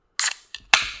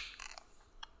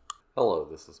Hello,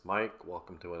 this is Mike.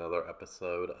 Welcome to another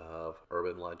episode of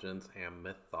Urban Legends and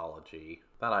Mythology.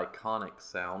 That iconic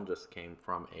sound just came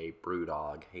from a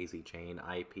Brewdog Hazy Chain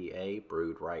IPA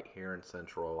brewed right here in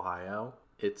Central Ohio.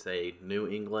 It's a New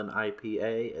England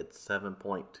IPA. It's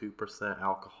 7.2%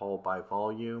 alcohol by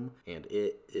volume, and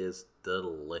it is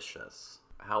delicious.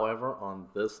 However, on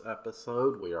this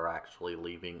episode, we are actually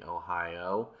leaving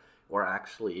Ohio. We're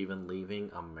actually even leaving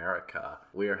America.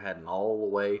 We are heading all the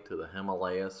way to the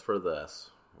Himalayas for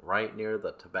this, right near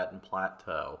the Tibetan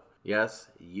Plateau. Yes,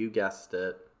 you guessed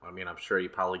it. I'm sure you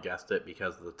probably guessed it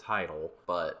because of the title,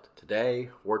 but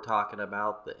today we're talking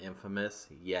about the infamous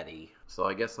Yeti. So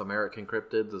I guess American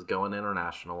Cryptids is going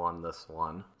international on this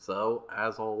one. So,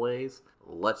 as always,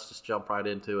 let's just jump right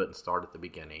into it and start at the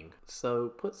beginning. So,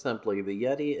 put simply, the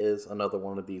Yeti is another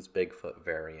one of these Bigfoot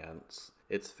variants.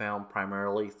 It's found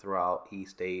primarily throughout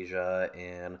East Asia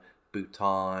and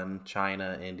Bhutan,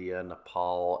 China, India,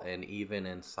 Nepal, and even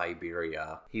in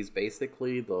Siberia. He's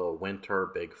basically the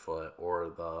winter Bigfoot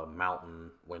or the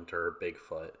mountain winter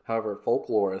Bigfoot. However,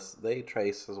 folklorists, they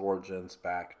trace his origins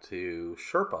back to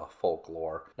Sherpa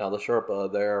folklore. Now, the Sherpa,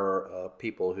 they're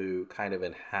people who kind of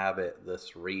inhabit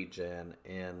this region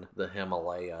in the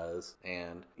Himalayas,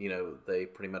 and, they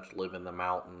pretty much live in the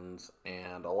mountains,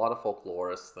 and a lot of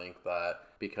folklorists think that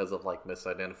because of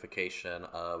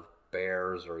misidentification of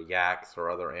bears or yaks or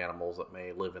other animals that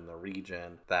may live in the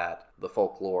region, that the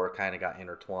folklore kind of got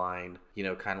intertwined.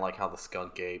 Kind of like how the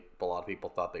skunk ape, a lot of people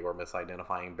thought they were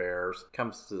misidentifying bears.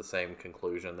 Comes to the same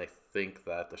conclusion. They think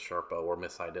that the Sherpa were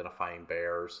misidentifying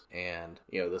bears, and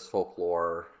this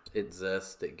folklore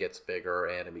exists, it gets bigger,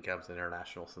 and it becomes an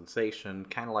international sensation,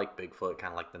 kind of like Bigfoot,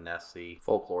 kind of like the Nessie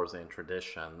folklores and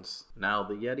traditions. Now,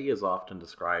 the Yeti is often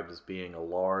described as being a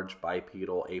large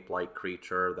bipedal ape-like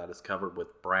creature that is covered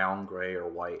with brown, gray, or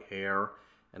white hair,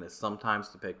 and is sometimes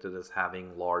depicted as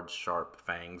having large sharp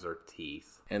fangs or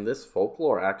teeth. And this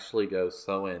folklore actually goes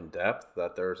so in depth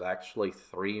that there's actually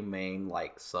three main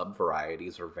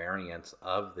sub-varieties or variants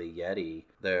of the Yeti.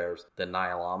 There's the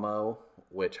Nyalamo,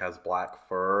 which has black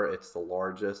fur. It's the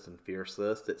largest and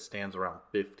fiercest. It stands around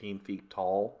 15 feet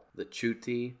tall. The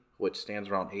Chuti, which stands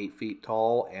around 8 feet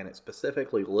tall, and it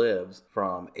specifically lives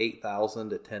from 8,000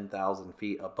 to 10,000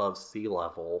 feet above sea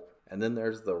level. And then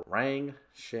there's the Rang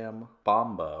Shim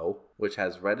Bombo, which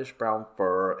has reddish-brown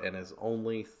fur and is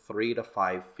only 3 to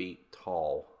 5 feet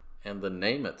tall. And the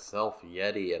name itself,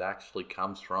 Yeti, it actually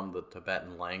comes from the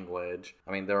Tibetan language.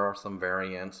 There are some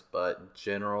variants, but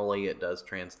generally it does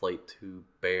translate to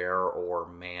bear or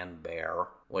man-bear,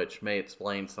 which may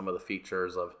explain some of the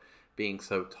features of being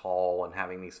so tall and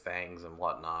having these fangs and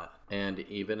whatnot. And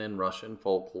even in Russian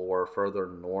folklore, further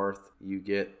north, you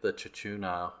get the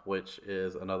Chechuna, which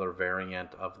is another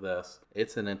variant of this.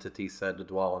 It's an entity said to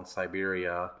dwell in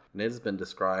Siberia, and it has been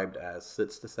described as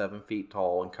 6 to 7 feet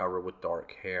tall and covered with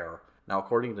dark hair. Now,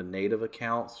 according to native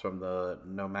accounts from the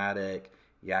nomadic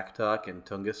Yaktuk and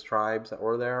Tungus tribes that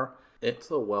were there,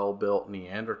 it's a well-built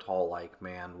Neanderthal-like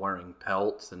man wearing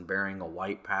pelts and bearing a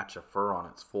white patch of fur on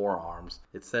its forearms.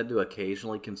 It's said to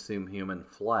occasionally consume human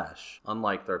flesh,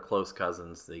 unlike their close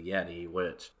cousins, the Yeti,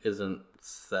 which isn't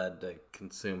said to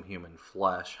consume human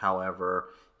flesh. However,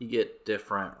 you get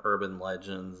different urban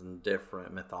legends and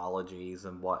different mythologies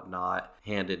and whatnot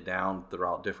handed down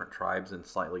throughout different tribes in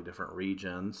slightly different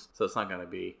regions. So it's not going to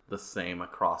be the same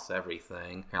across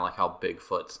everything. Kind of like how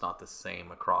Bigfoot's not the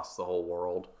same across the whole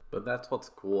world. But that's what's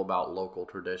cool about local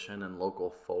tradition and local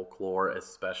folklore,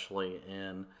 especially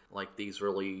in these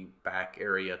really back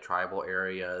area, tribal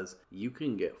areas. You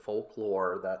can get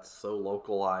folklore that's so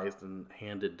localized and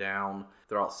handed down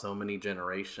throughout so many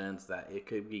generations that it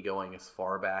could be going as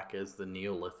far back as the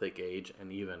Neolithic age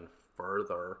and even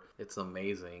further. It's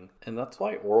amazing. And that's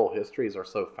why oral histories are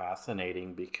so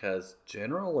fascinating, because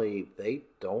generally they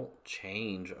don't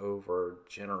change over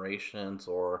generations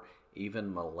or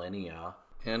even millennia.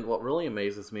 And what really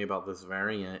amazes me about this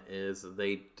variant is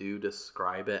they do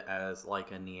describe it as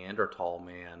like a Neanderthal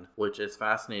man, which is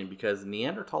fascinating because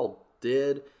Neanderthal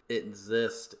did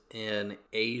exist in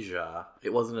Asia.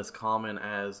 It wasn't as common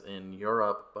as in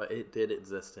Europe, but it did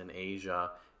exist in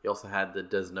Asia. You also had the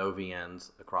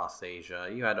Desnovians across Asia.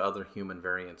 You had other human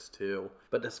variants too.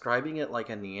 But describing it like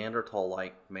a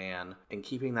Neanderthal-like man and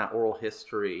keeping that oral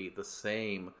history the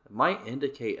same might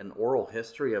indicate an oral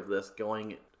history of this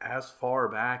going as far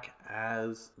back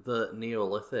as the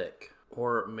Neolithic,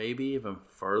 or maybe even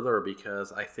further,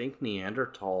 because I think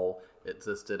Neanderthal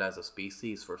existed as a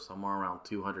species for somewhere around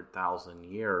 200,000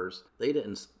 years. They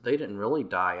didn't really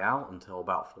die out until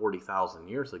about 40,000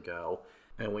 years ago.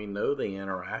 And we know they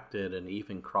interacted and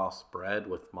even crossbred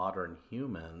with modern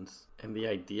humans. And the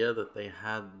idea that they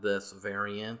had this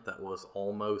variant that was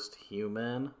almost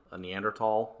human, a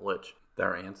Neanderthal, which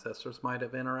their ancestors might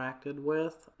have interacted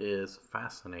with, is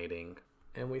fascinating.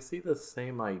 And we see the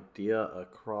same idea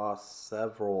across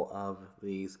several of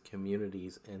these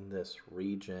communities in this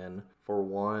region. For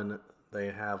one, they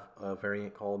have a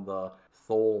variant called the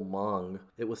Thole Mung.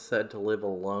 It was said to live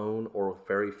alone or with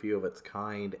very few of its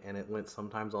kind, and it went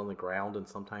sometimes on the ground and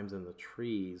sometimes in the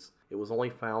trees. It was only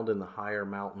found in the higher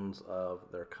mountains of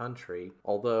their country.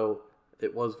 Although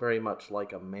it was very much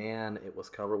like a man, it was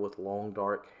covered with long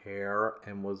dark hair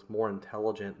and was more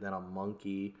intelligent than a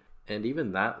monkey. And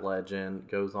even that legend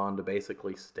goes on to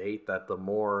basically state that the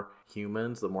more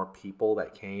humans, the more people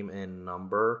that came in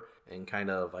number and kind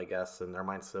of, I guess, in their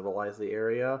mind civilized the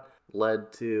area,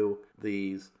 led to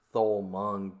these Thole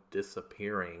Mung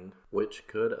disappearing, which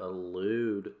could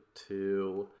allude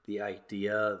to the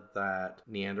idea that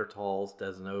Neanderthals,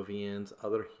 Denisovans,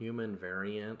 other human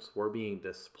variants were being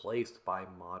displaced by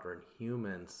modern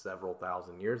humans several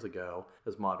thousand years ago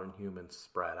as modern humans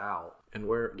spread out. And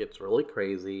where it gets really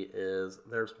crazy is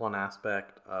there's one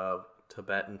aspect of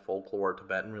Tibetan folklore,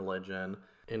 Tibetan religion,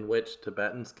 in which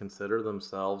Tibetans consider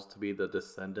themselves to be the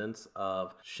descendants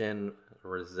of Shin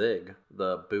Rizig,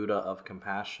 the Buddha of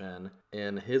compassion,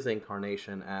 in his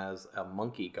incarnation as a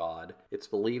monkey god. It's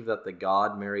believed that the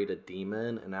god married a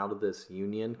demon, and out of this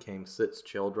union came 6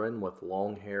 children with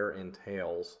long hair and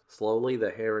tails. Slowly,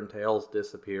 the hair and tails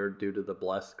disappeared due to the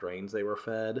blessed grains they were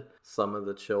fed. Some of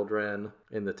the children,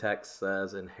 in the text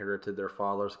says, inherited their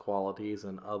father's qualities,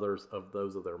 and others of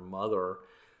those of their mother.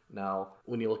 Now,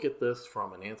 when you look at this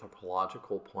from an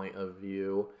anthropological point of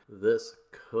view, this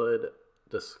could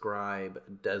describe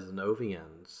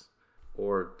Denisovians,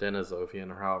 or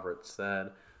Denisovian, or however it's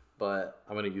said, but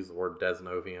I'm going to use the word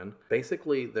Denisovian.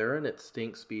 Basically, they're an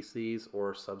extinct species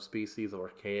or subspecies of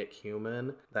archaic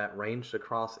human that ranged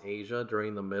across Asia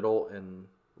during the Middle and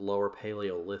Lower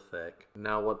Paleolithic.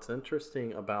 Now, what's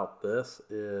interesting about this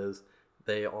is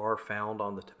they are found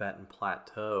on the Tibetan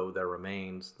Plateau, their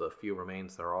remains, the few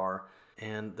remains there are,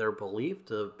 and they're believed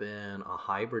to have been a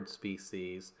hybrid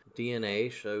species. DNA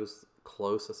shows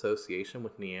close association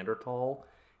with Neanderthal,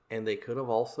 and they could have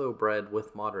also bred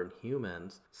with modern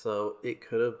humans. So it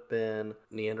could have been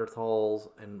Neanderthals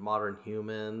and modern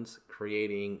humans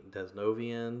creating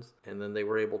Denisovians, and then they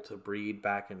were able to breed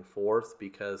back and forth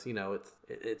because, you know,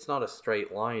 it's not a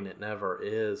straight line. It never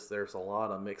is. There's a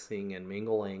lot of mixing and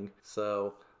mingling.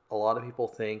 So a lot of people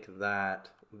think that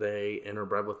they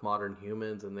interbred with modern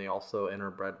humans and they also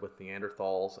interbred with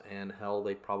Neanderthals, and hell,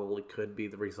 they probably could be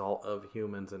the result of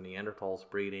humans and Neanderthals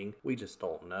breeding. We just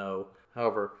don't know.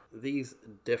 However, these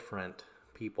different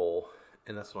people,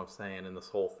 and that's what I'm saying in this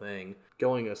whole thing,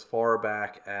 going as far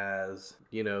back as,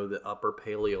 you know, the Upper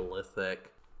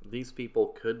Paleolithic, these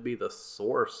people could be the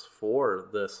source for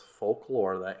this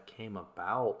folklore that came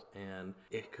about, and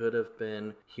it could have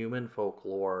been human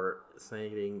folklore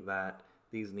saying that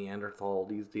these Neanderthal,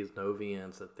 these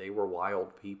Denisovians, that they were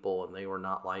wild people and they were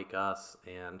not like us,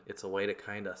 and it's a way to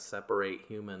kind of separate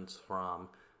humans from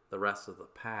the rest of the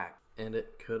pack. And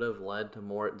it could have led to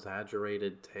more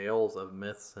exaggerated tales of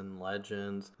myths and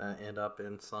legends that end up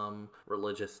in some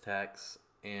religious texts,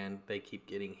 and they keep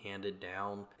getting handed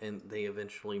down, and they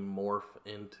eventually morph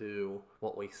into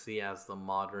what we see as the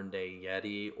modern day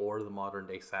Yeti, or the modern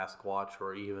day Sasquatch,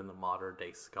 or even the modern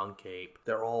day skunk ape.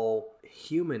 They're all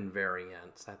human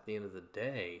variants at the end of the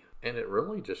day, and it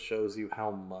really just shows you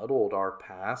how muddled our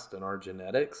past and our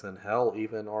genetics, and hell,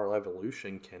 even our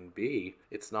evolution can be.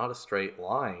 It's not a straight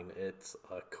line, it's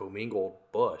a commingled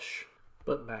bush.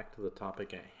 But back to the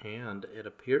topic at hand, it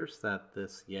appears that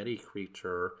this Yeti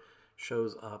creature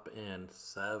shows up in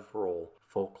several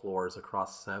folklores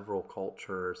across several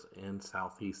cultures in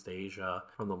Southeast Asia,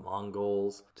 from the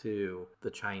Mongols to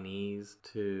the Chinese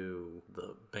to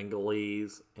the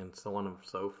Bengalese and so on and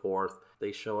so forth.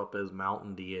 They show up as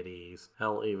mountain deities.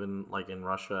 Hell, even like in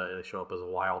Russia, they show up as a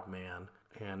wild man.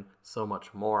 And so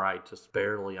much more. I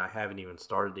haven't even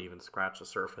started to even scratch the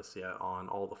surface yet on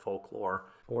all the folklore.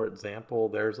 For example,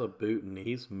 there's a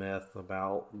Bhutanese myth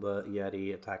about the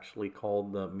Yeti. It's actually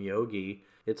called the Myogi.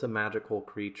 It's a magical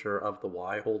creature of the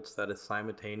wilds that is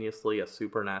simultaneously a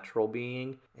supernatural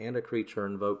being and a creature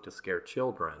invoked to scare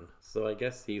children. So I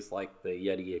guess he's like the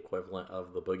Yeti equivalent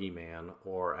of the boogeyman,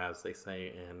 or as they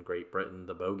say in Great Britain,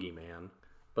 the bogeyman.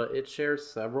 but it shares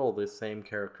several of the same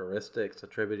characteristics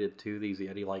attributed to these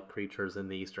Yeti-like creatures in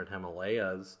the eastern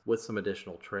Himalayas, with some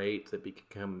additional traits. It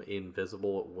become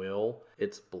invisible at will.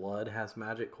 Its blood has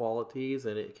magic qualities,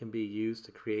 and it can be used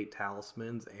to create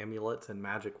talismans, amulets, and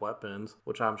magic weapons,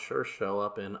 which I'm sure show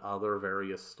up in other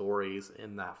various stories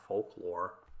in that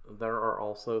folklore. There are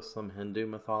also some Hindu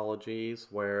mythologies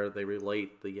where they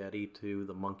relate the Yeti to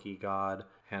the monkey god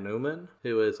Hanuman,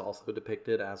 who is also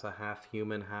depicted as a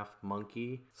half-human,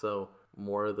 half-monkey. So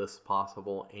more of this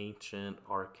possible ancient,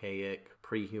 archaic,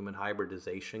 pre-human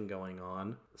hybridization going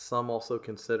on. Some also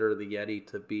consider the Yeti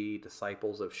to be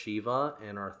disciples of Shiva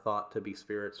and are thought to be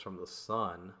spirits from the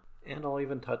sun. And I'll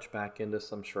even touch back into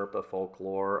some Sherpa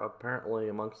folklore. Apparently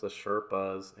amongst the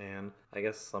Sherpas, and I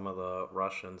guess some of the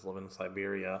Russians living in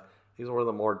Siberia, these are where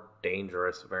the more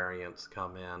dangerous variants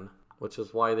come in, which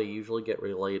is why they usually get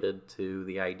related to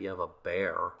the idea of a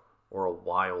bear, or a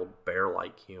wild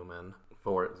bear-like human.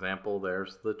 For example,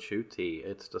 there's the Chuti.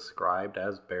 It's described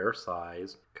as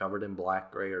bear-sized, covered in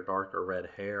black, gray, or dark or red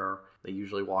hair. They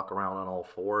usually walk around on all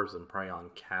fours and prey on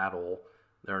cattle.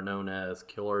 They're known as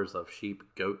killers of sheep,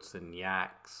 goats, and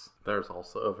yaks. There's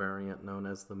also a variant known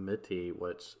as the Miti,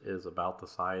 which is about the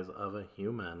size of a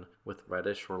human, with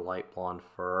reddish or light blonde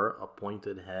fur, a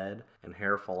pointed head, and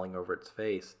hair falling over its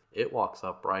face. It walks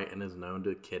upright and is known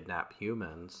to kidnap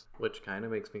humans, which kind of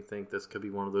makes me think this could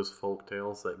be one of those folk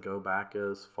tales that go back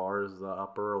as far as the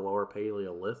upper or lower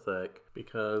Paleolithic,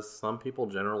 because some people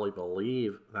generally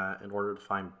believe that in order to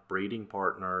find breeding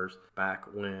partners back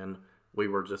when we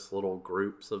were just little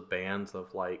groups of bands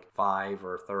of like 5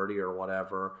 or 30 or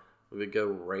whatever, we would go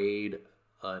raid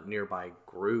a nearby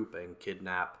group and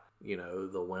kidnap,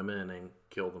 the women and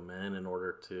kill the men in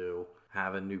order to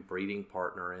have a new breeding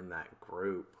partner in that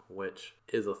group, which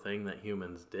is a thing that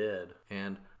humans did,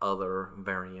 and other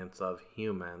variants of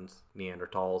humans,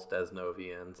 Neanderthals,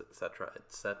 Desnovians, etc.,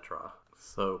 etc.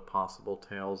 So possible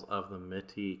tales of the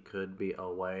Miti could be a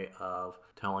way of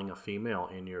telling a female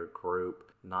in your group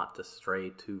not to stray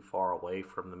too far away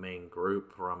from the main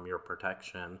group from your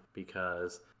protection,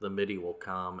 because the Midi will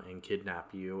come and kidnap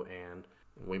you and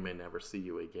we may never see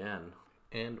you again.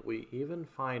 And we even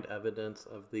find evidence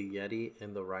of the Yeti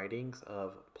in the writings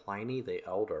of Pliny the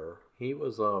Elder. He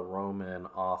was a Roman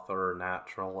author,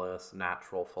 naturalist,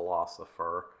 natural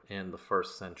philosopher in the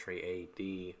 1st century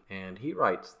AD, and he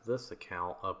writes this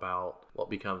account about what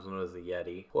becomes known as the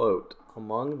Yeti. Quote,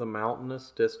 "Among the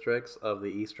mountainous districts of the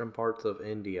eastern parts of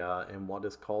India in what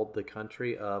is called the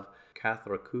country of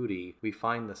Kathrakudi, we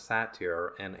find the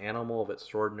satyr, an animal of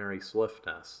extraordinary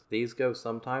swiftness. These go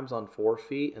sometimes on 4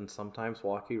 feet and sometimes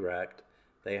walk erect.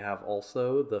 They have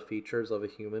also the features of a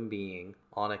human being.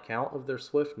 On account of their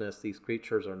swiftness, these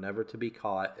creatures are never to be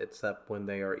caught except when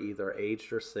they are either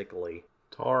aged or sickly."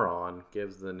 Taron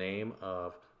gives the name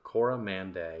of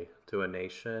Coromandel to a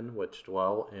nation which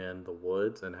dwell in the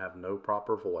woods and have no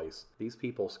proper voice. These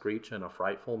people screech in a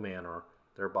frightful manner.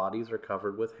 Their bodies are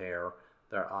covered with hair.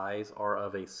 Their eyes are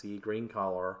of a sea green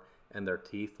color, and their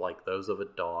teeth like those of a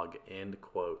dog, end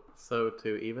quote. So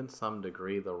to even some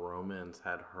degree, the Romans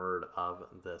had heard of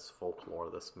this folklore,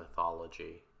 this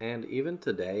mythology. And even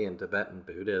today in Tibetan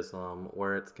Buddhism,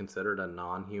 where it's considered a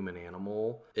non-human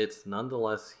animal, it's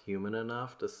nonetheless human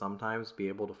enough to sometimes be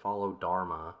able to follow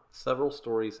Dharma. Several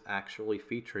stories actually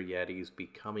feature Yetis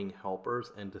becoming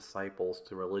helpers and disciples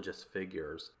to religious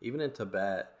figures. Even in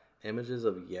Tibet, images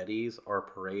of Yetis are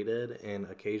paraded and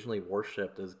occasionally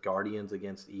worshipped as guardians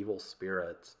against evil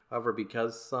spirits. However,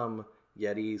 because some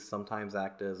Yetis sometimes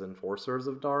act as enforcers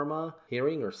of Dharma,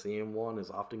 hearing or seeing one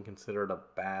is often considered a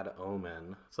bad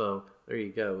omen. So there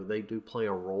you go, they do play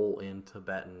a role in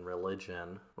Tibetan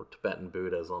religion, or Tibetan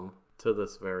Buddhism, to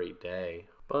this very day.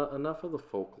 But enough of the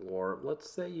folklore. Let's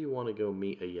say you want to go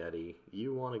meet a Yeti.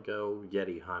 You want to go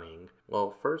Yeti hunting. Well,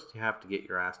 first you have to get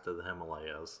your ass to the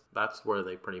Himalayas. That's where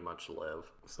they pretty much live.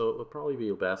 So it would probably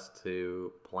be best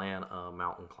to plan a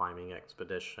mountain climbing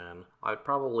expedition. I'd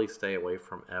probably stay away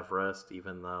from Everest,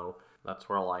 even though that's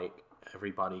where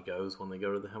everybody goes when they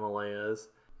go to the Himalayas.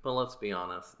 But let's be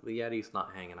honest, the Yeti's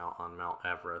not hanging out on Mount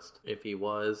Everest. If he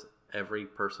was, every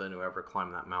person who ever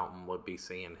climbed that mountain would be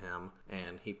seeing him,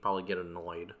 and he'd probably get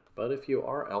annoyed. But if you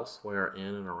are elsewhere in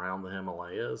and around the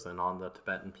Himalayas and on the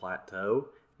Tibetan Plateau,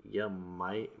 you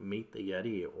might meet the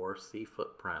Yeti or see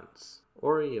footprints.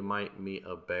 Or you might meet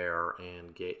a bear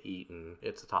and get eaten.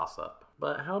 It's a toss-up.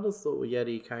 But how does the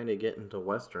Yeti kind of get into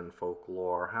Western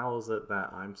folklore? How is it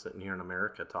that I'm sitting here in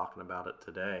America talking about it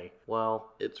today?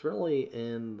 Well, it's really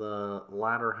in the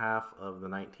latter half of the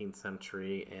 19th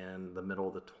century and the middle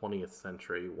of the 20th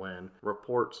century when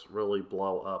reports really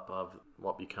blow up of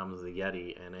what becomes the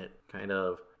Yeti, and it kind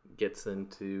of gets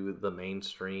into the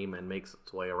mainstream and makes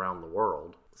its way around the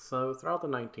world. So throughout the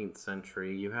 19th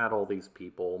century, you had all these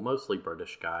people, mostly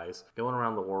British guys, going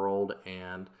around the world,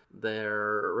 and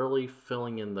they're really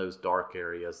filling in those dark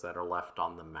areas that are left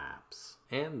on the maps.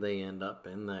 And they end up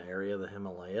in the area of the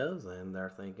Himalayas, and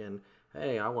they're thinking,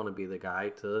 hey, I want to be the guy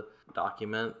to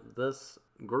document this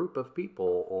group of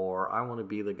people, or I want to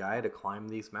be the guy to climb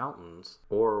these mountains,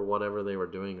 or whatever they were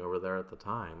doing over there at the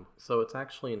time. So it's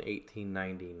actually in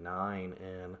 1899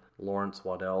 in Lawrence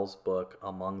Waddell's book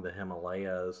Among the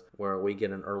Himalayas where we get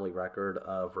an early record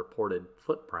of reported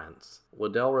footprints.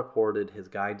 Waddell reported his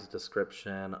guide's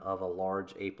description of a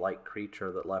large ape-like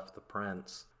creature that left the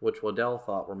prints, which Waddell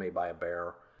thought were made by a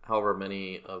bear. However,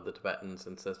 many of the Tibetans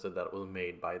insisted that it was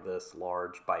made by this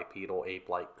large bipedal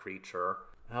ape-like creature.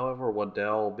 However,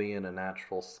 Waddell, being a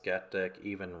natural skeptic,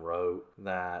 even wrote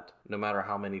that no matter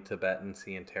how many Tibetans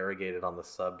he interrogated on the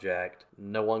subject,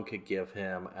 no one could give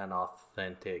him an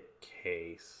authentic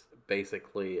case.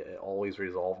 Basically, it always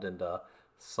resolved into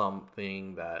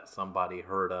something that somebody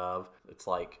heard of. It's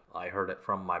like, I heard it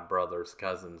from my brother's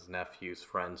cousin's nephew's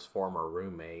friend's former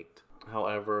roommate.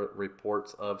 However,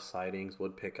 reports of sightings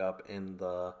would pick up in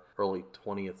the early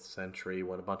 20th century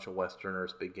when a bunch of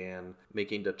Westerners began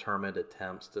making determined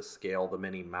attempts to scale the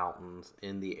many mountains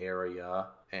in the area,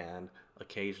 and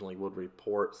occasionally would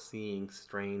report seeing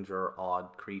strange or odd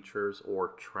creatures or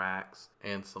tracks,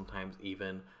 and sometimes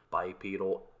even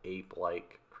bipedal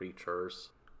ape-like creatures.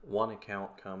 One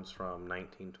account comes from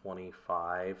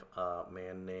 1925, a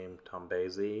man named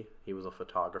Tambezi. He was a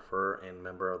photographer and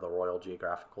member of the Royal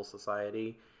Geographical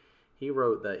Society. He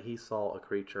wrote that he saw a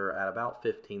creature at about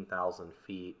 15,000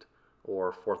 feet,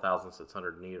 or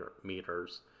 4,600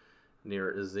 meters,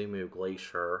 near Izumu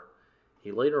Glacier.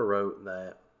 He later wrote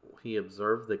that he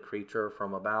observed the creature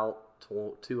from about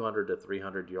 200 to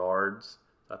 300 yards.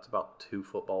 That's about 2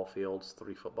 football fields,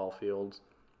 3 football fields,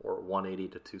 or 180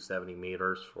 to 270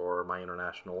 meters for my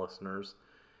international listeners.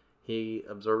 He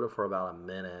observed it for about a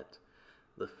minute.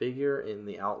 The figure in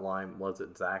the outline was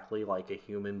exactly like a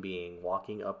human being,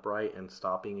 walking upright and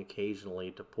stopping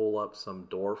occasionally to pull up some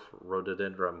dwarf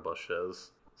rhododendron bushes.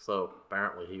 So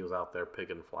apparently he was out there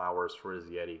picking flowers for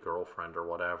his Yeti girlfriend or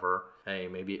whatever. Hey,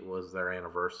 maybe it was their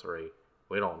anniversary.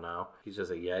 We don't know. He's just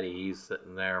a Yeti. He's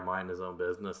sitting there minding his own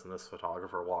business, and this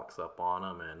photographer walks up on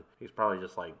him, and he's probably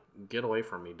just like, get away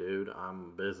from me, dude.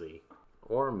 I'm busy.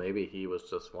 Or maybe he was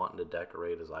just wanting to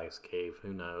decorate his ice cave.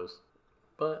 Who knows?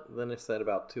 But then it said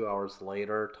about 2 hours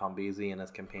later, Tambezi and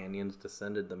his companions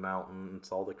descended the mountain and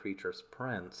saw the creature's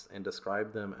prints and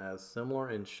described them as similar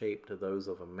in shape to those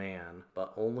of a man,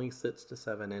 but only 6 to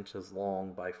 7 inches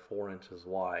long by 4 inches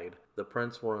wide. The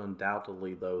prints were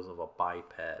undoubtedly those of a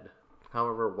biped.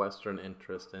 However, Western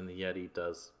interest in the Yeti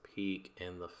does peak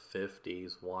in the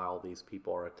 50s while these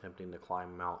people are attempting to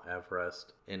climb Mount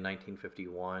Everest. In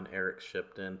 1951, Eric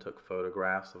Shipton took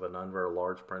photographs of a number of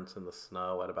large prints in the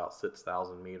snow at about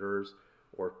 6,000 meters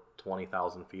or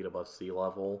 20,000 feet above sea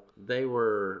level. They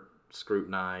were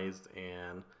scrutinized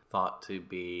and thought to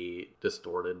be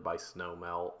distorted by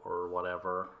snowmelt or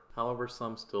whatever. However,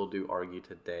 some still do argue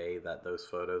today that those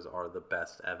photos are the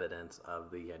best evidence of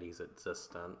the Yeti's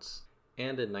existence.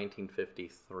 And in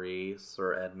 1953,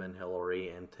 Sir Edmund Hillary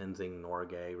and Tenzing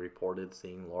Norgay reported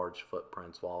seeing large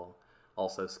footprints while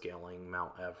also scaling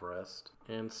Mount Everest.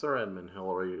 And Sir Edmund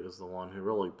Hillary is the one who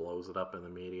really blows it up in the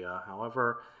media.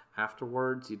 However,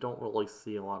 afterwards, you don't really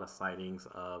see a lot of sightings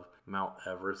of Mount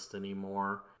Everest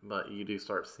anymore, but you do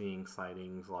start seeing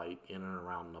sightings like in and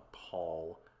around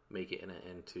Nepal, making it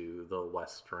into the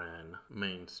Western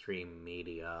mainstream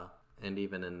media. And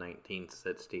even in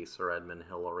 1960, Sir Edmund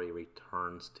Hillary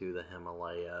returns to the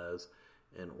Himalayas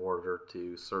in order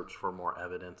to search for more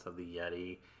evidence of the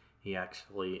Yeti. He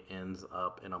actually ends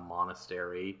up in a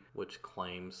monastery which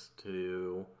claims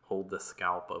to hold the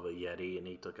scalp of a Yeti, and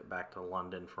he took it back to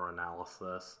London for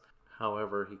analysis.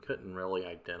 However, he couldn't really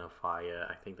identify it.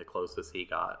 I think the closest he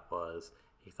got was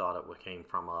he thought it came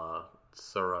from a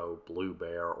Suro blue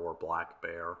bear or black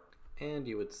bear. And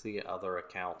you would see other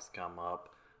accounts come up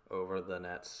over the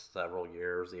next several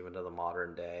years, even to the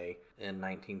modern day. In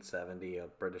 1970, a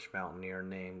British mountaineer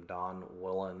named Don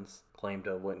Willens claimed to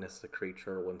have witnessed the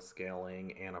creature when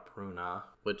scaling Annapurna,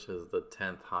 which is the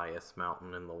 10th highest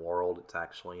mountain in the world. It's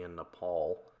actually in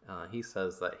Nepal. He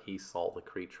says that he saw the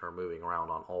creature moving around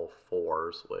on all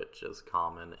fours, which is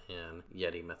common in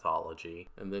Yeti mythology.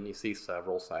 And then you see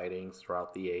several sightings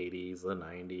throughout the 80s, the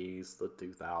 90s, the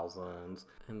 2000s,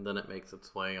 and then it makes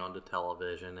its way onto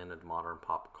television and into modern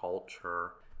pop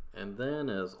culture. And then,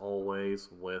 as always,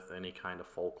 with any kind of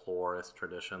folklorist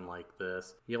tradition like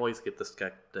this, you always get the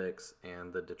skeptics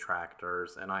and the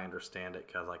detractors, and I understand it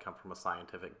because I come from a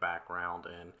scientific background,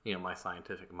 and, my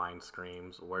scientific mind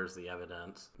screams, where's the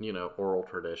evidence? Oral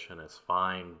tradition is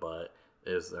fine, but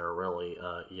is there really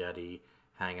a Yeti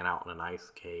hanging out in an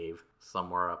ice cave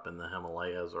somewhere up in the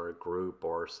Himalayas, or a group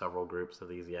or several groups of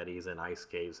these Yetis in ice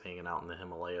caves hanging out in the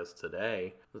Himalayas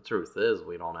today? The truth is,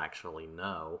 we don't actually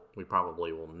know. We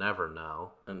probably will never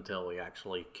know until we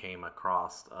actually came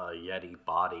across a Yeti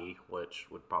body, which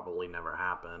would probably never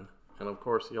happen. And of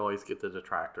course, you always get the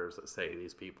detractors that say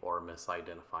these people are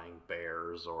misidentifying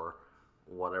bears or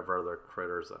whatever other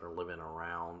critters that are living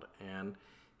around. And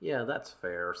yeah, that's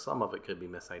fair. Some of it could be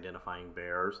misidentifying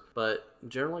bears, but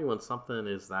generally when something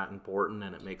is that important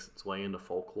and it makes its way into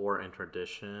folklore and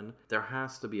tradition, there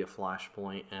has to be a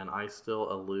flashpoint, and I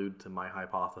still allude to my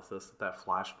hypothesis that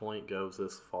flashpoint goes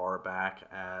as far back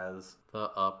as the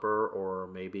upper or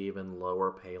maybe even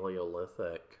lower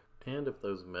Paleolithic. And if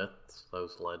those myths,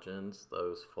 those legends,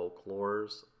 those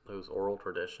folklores, those oral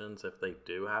traditions, if they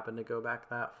do happen to go back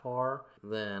that far,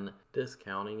 then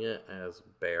discounting it as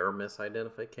bear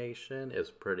misidentification is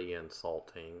pretty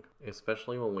insulting,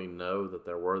 especially when we know that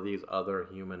there were these other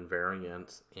human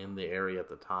variants in the area at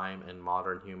the time and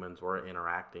modern humans were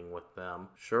interacting with them.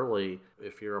 Surely,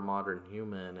 if you're a modern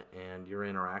human and you're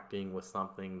interacting with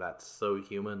something that's so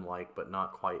human-like but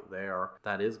not quite there,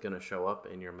 that is going to show up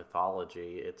in your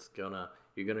mythology.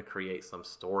 You're going to create some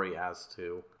story as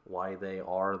to why they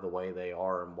are the way they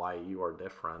are and why you are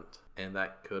different. And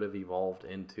that could have evolved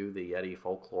into the Yeti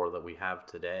folklore that we have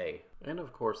today. And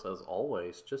of course, as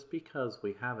always, just because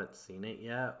we haven't seen it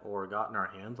yet or gotten our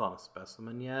hands on a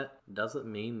specimen yet, doesn't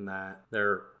mean that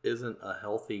there isn't a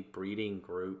healthy breeding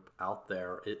group out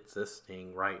there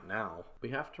existing right now. We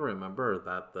have to remember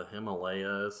that the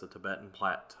Himalayas, the Tibetan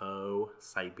Plateau,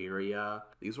 Siberia,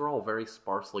 these are all very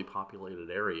sparsely populated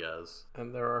areas.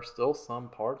 And there are still some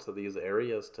parts of these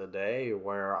areas today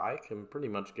where I can pretty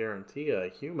much guarantee a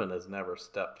human has never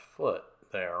stepped foot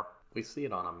there. We see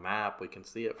it on a map, we can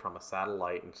see it from a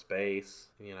satellite in space,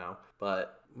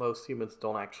 but most humans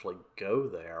don't actually go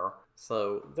there.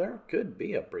 So there could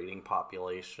be a breeding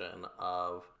population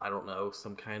of,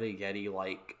 some kind of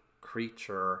Yeti-like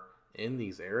creature in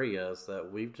these areas that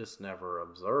we've just never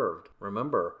observed.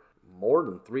 Remember, more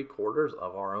than 3/4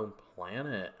 of our own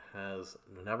planet has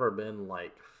never been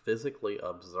physically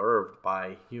observed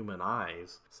by human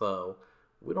eyes. So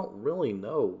we don't really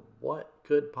know what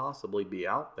could possibly be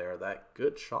out there that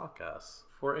could shock us.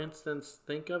 For instance,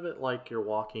 think of it like you're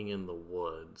walking in the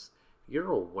woods.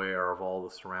 You're aware of all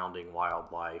the surrounding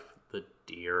wildlife, the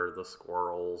deer, the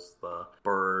squirrels, the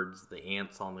birds, the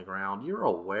ants on the ground. You're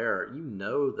aware, you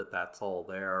know that that's all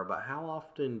there, but how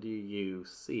often do you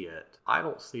see it? I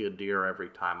don't see a deer every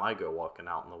time I go walking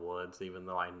out in the woods, even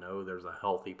though I know there's a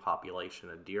healthy population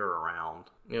of deer around.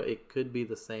 It could be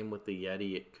the same with the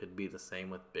Yeti, it could be the same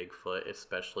with Bigfoot,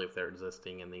 especially if they're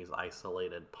existing in these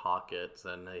isolated pockets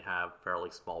and they have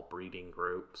fairly small breeding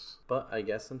groups. But I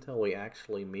guess until we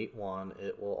actually meet one,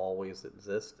 it will always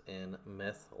exist in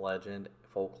myth, legend,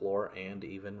 folklore, and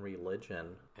even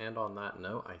religion. And on that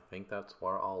note, I think that's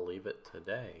where I'll leave it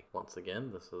today. Once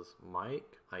again, this is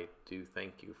Mike. I do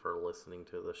thank you for listening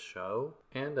to the show.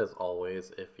 And as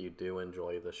always, if you do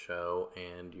enjoy the show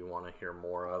and you want to hear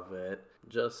more of it,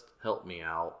 just help me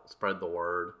out. Spread the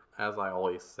word. As I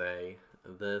always say,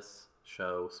 this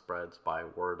show spreads by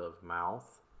word of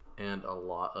mouth. And a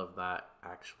lot of that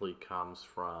actually comes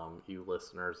from you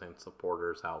listeners and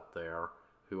supporters out there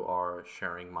who are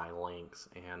sharing my links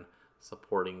and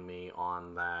supporting me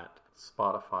on that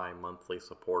Spotify monthly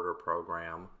supporter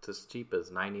program. It's as cheap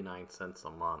as 99 cents a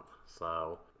month.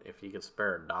 So if you could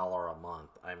spare $1 a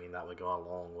month, that would go a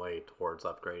long way towards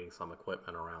upgrading some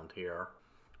equipment around here,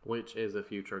 which is a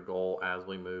future goal as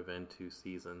we move into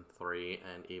Season 3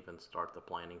 and even start the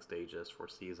planning stages for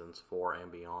Seasons 4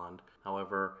 and beyond.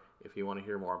 However, if you want to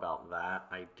hear more about that,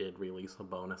 I did release a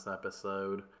bonus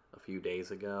episode a few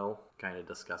days ago, kind of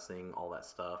discussing all that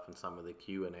stuff and some of the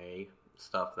Q&A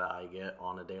stuff that I get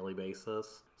on a daily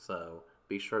basis. So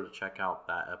be sure to check out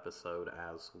that episode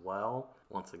as well.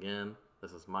 Once again,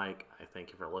 this is Mike. I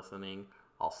thank you for listening.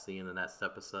 I'll see you in the next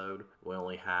episode. We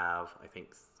only have,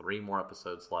 3 more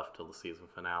episodes left till the season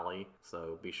finale,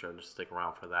 so be sure to stick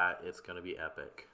around for that. It's going to be epic.